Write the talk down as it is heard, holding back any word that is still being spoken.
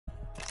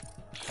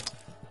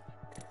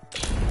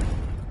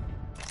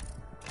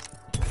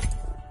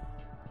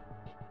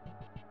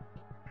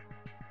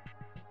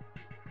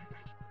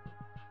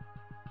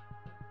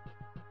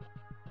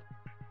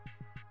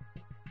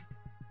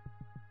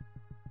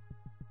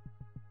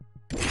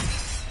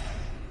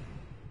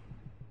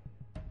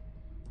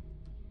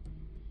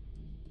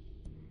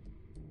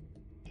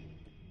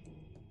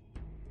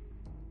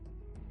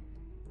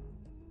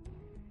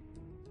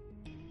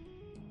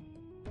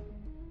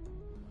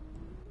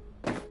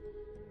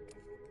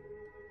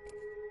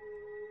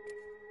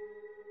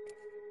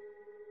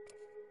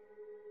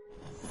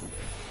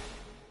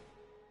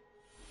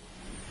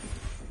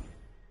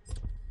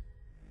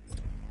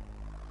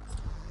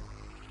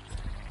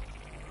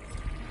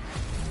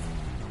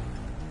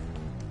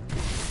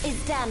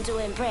It's time to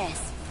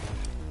impress.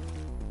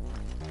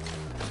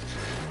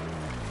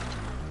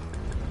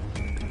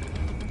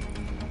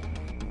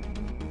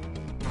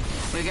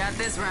 We got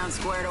this round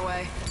squared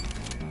away.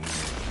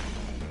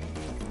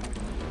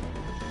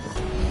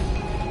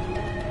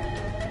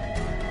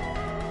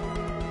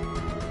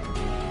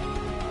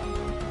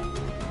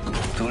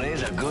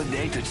 Today's a good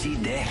day to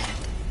cheat death.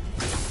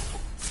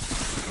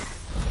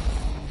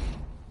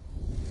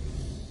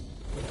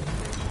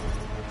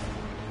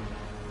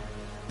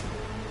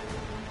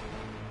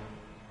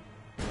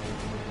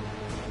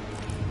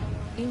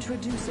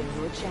 Introducing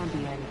your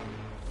champion.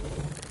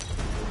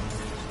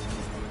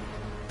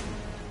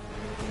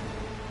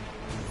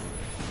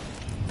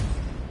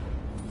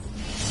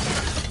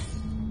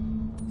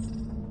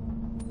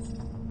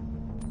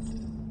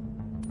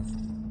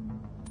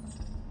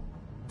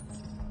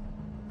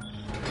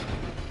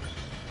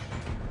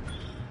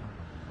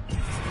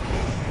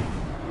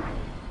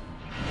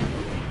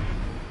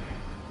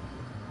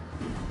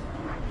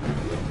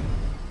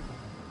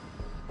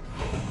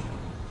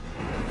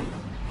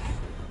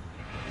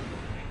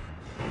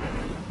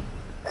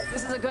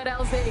 This is a good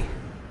LZ.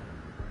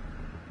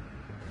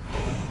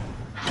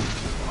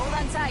 Hold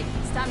on tight.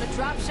 It's time to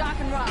drop, shock,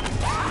 and rock.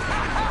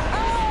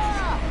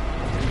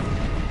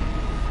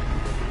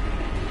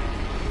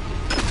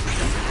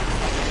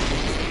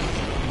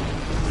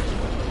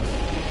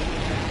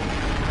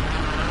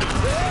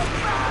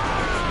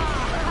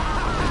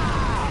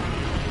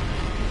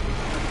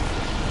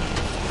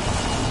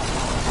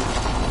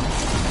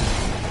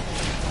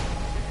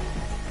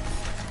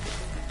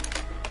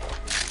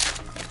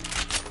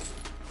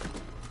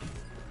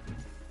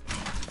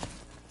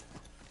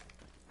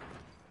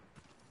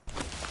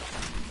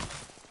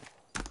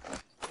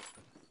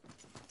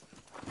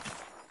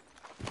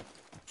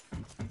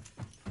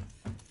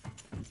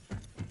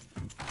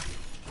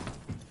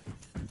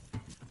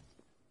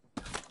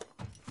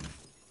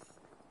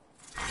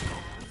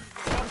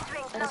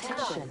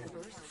 Attention.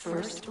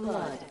 First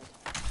blood.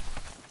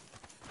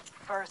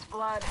 First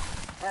blood.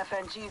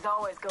 FNGs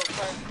always go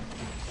first.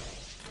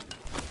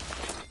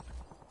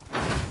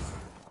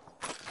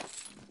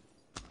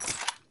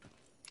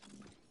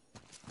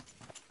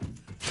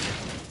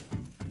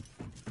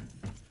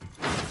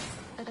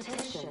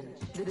 Attention.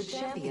 The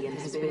champion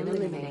has been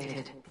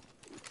eliminated.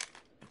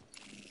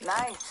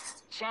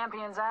 Nice.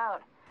 Champion's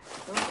out.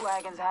 Meat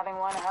Wagon's having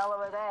one hell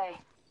of a day.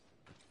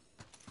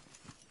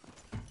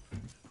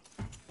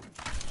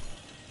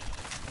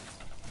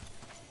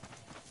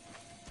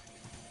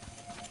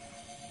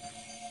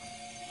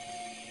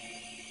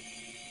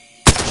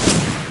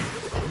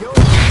 Yo,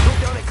 look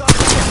down the car.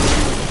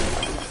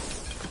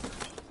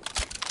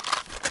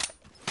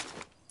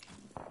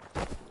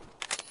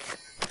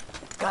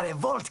 Got a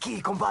vault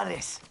key,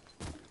 compadres.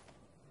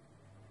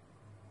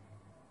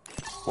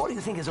 What do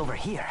you think is over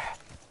here?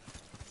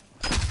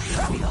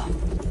 Rápido.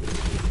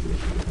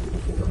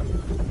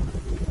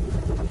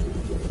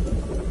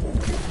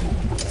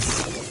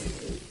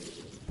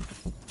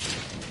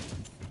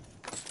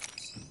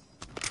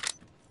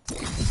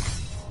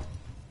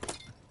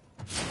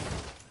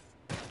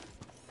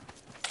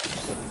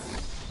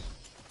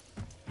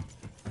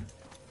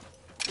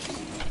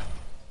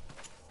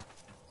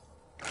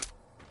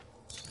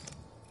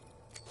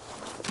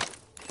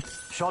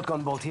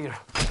 Shotgun bolt here.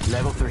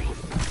 Level 3.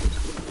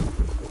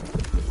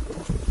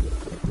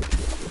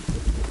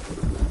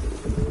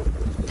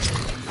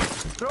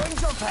 Throwing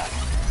jump pad.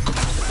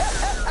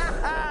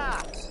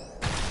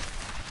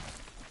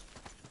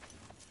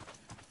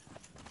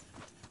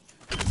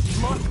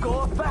 Must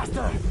go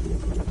faster.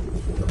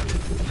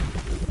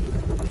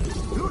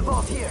 Loot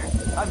bolt here.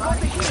 I've got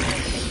the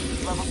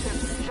key. Level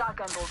 2.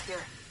 Shotgun bolt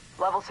here.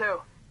 Level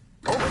 2.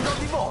 Open up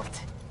the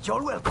vault.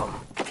 You're welcome.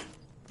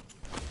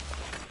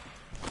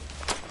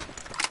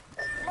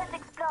 Let's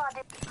explore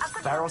it. I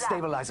could Barrel use that.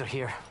 stabilizer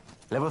here.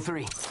 Level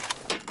 3.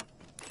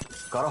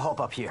 Gotta hop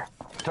up here.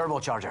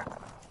 Turbocharger.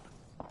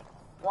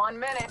 1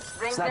 minute.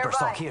 Rings Sniper nearby.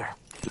 stock here.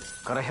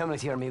 Got a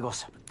helmet here,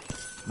 amigos.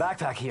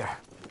 Backpack here.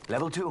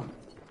 Level 2.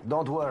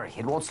 Don't worry,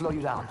 it won't slow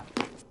you down.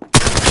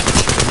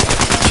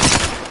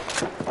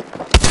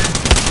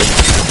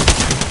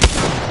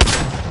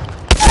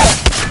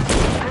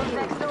 Rings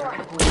next door.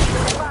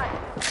 Nearby.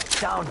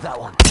 Downed that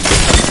one.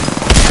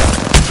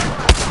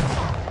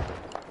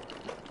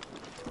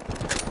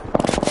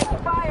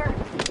 Fire.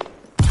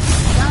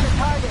 Got a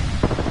target.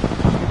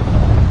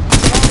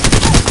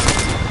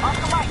 Off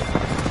the mic.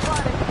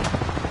 Spotted.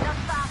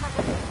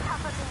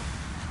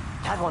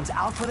 That one's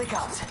out for the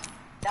count.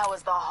 That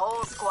was the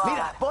whole squad.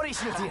 Mira, body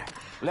shield here.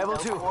 Level No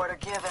 2. quarter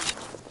given.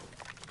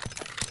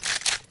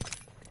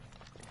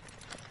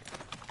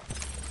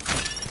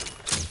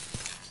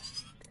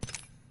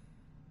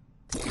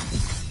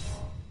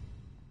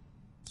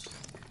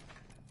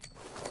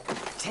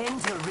 Ten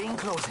till ring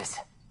closes.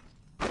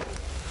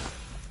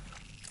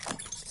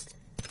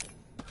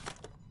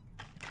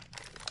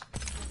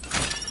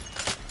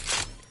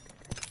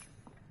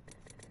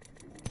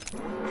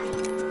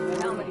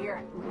 Helmet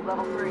here.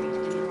 Level 3.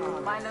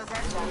 Find those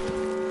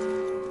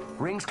headshots.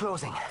 Ring's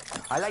closing.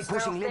 I like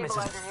pushing Barrel limits.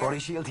 stabilizer here. Body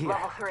shield here.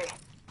 Level 3.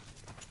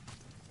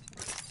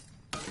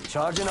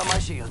 Charging on my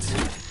shields.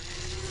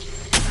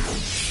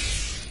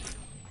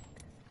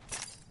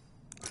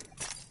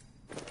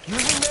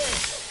 Using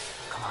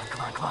this. Come on,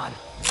 come on, come on.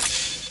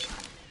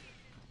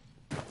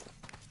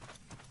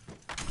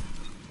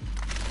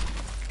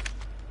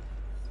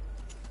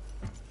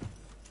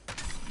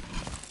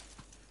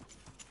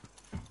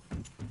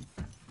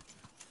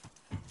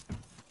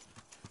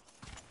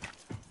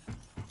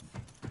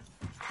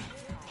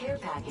 Care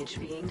package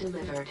being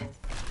delivered.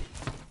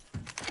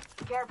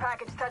 Care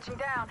package touching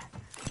down.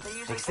 They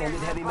usually Extended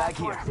carry heavy one mag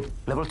here. platform.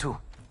 Level 2.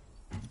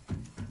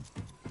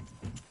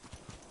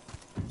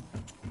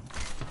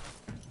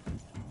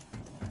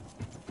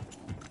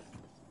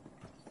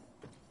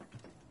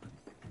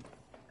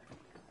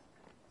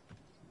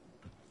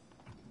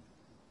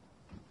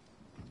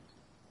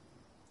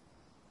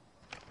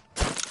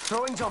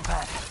 Throwing jump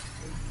pad.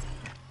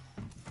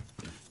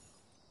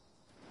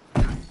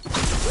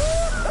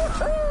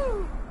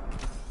 Woo-hoo-hoo!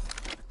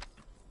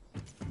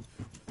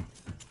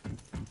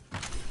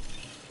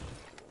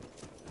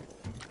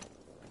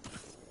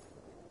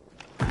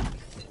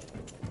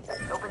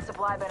 Open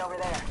supply bin over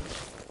there.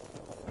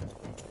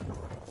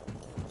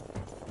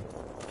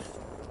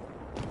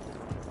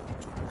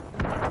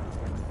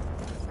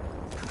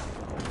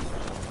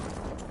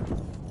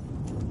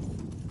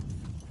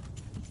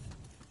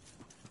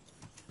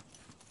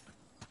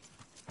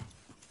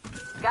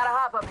 Got a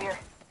hop up here.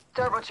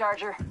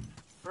 Turbocharger.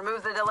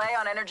 Removes the delay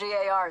on energy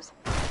ARs.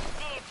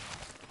 Deep.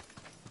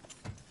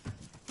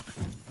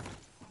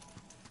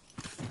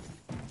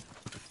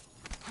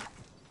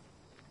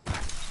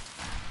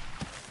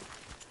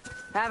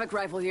 Havoc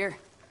rifle here.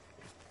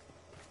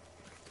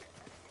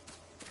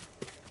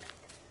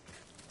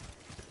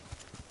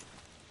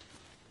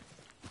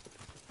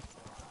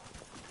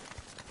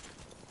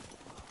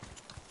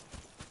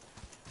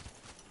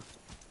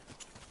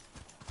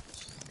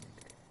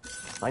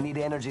 I need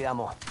energy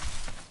ammo.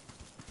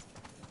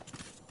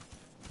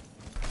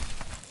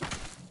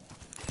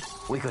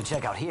 We could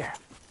check out here.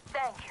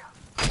 Thank you.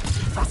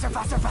 Faster,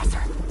 faster, faster!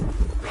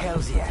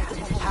 Hells yeah.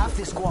 Half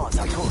the squads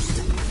are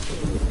toast.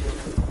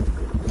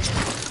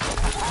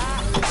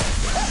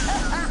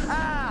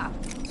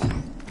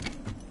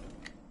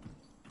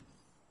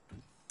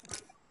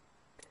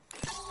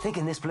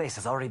 Thinking this place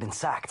has already been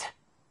sacked.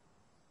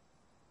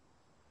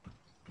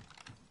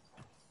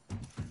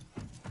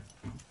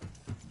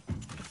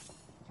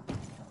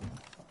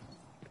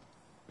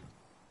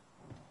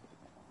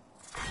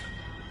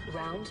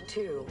 Round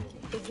 2.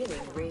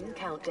 Beginning ring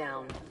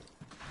countdown.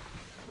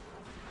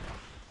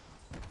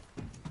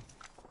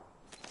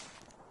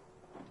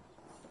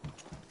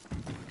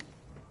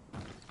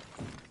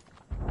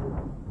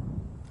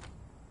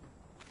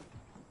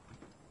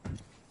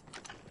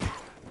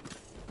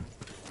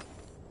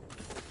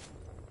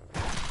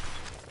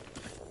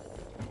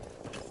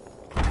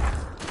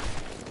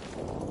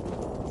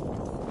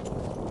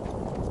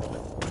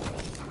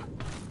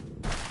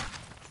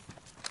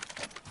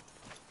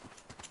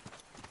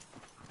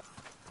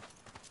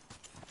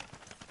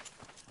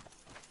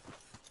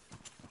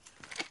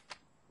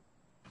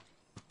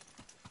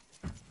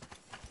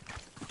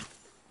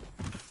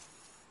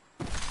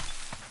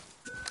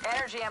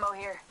 Energy ammo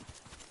here.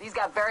 These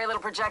got very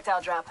little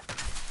projectile drop.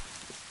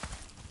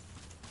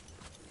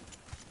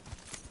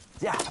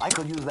 Yeah, I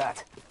could use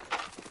that.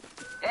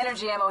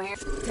 Energy ammo here.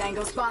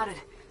 Tango spotted.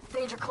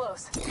 Danger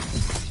close.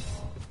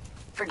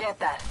 Forget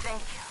that.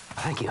 Thank you.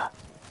 Thank you.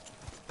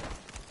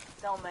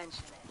 Don't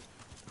mention it.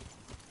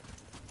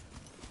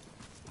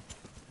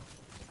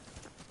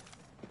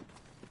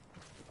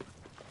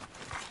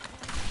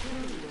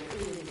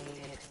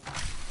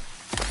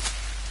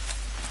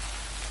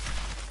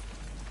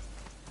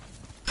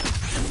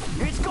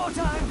 It's go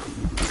time!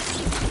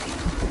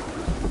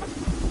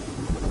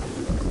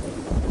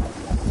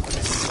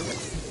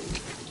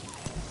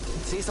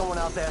 See someone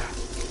out there?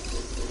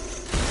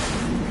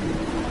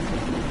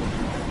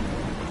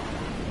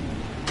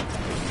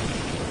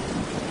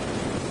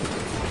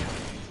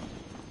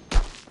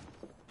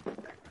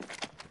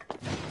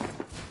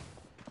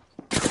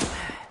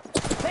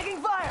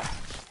 Taking fire!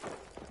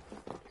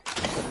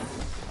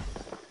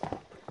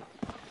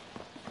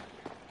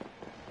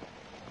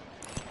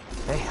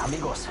 Hey,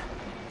 amigos.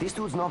 This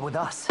dude's not with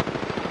us. Spotted.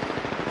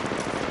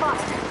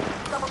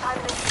 Double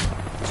timing it.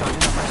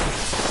 Charging up my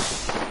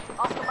shields.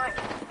 Hostile mic.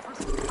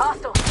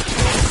 Hostile.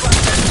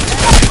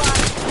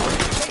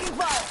 Taking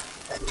fire!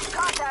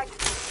 Contact.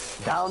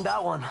 Down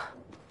that one.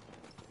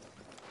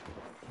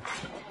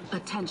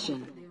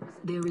 Attention.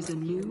 There is a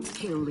new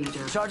kill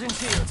leader. Charging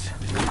shields.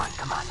 Come on,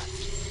 come on.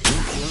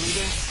 New kill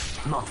leader?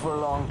 Not for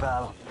long,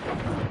 pal.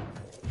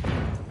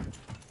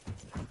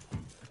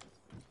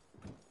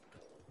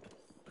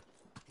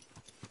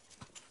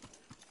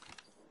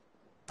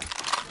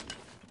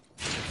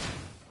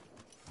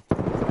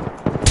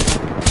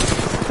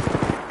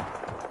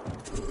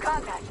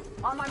 Contact.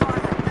 On my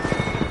marker.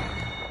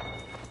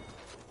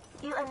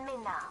 You and me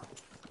now.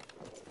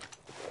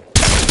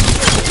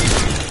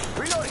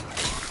 Reloading.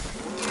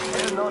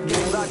 Hell no, not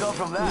getting back up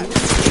from that.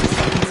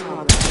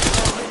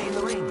 Already in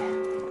the ring.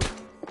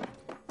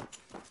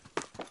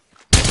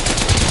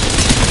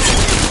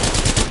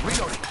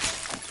 Reloading.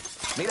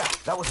 Mira,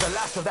 that was the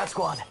last of that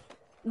squad.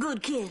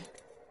 Good kill.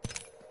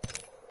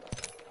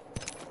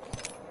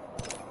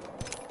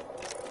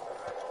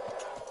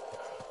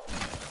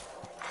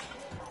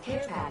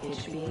 Care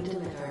package being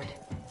delivered.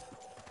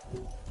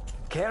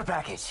 Care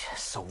package.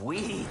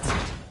 Sweet.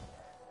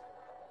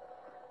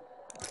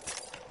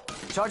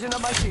 Charging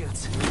up my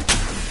shields.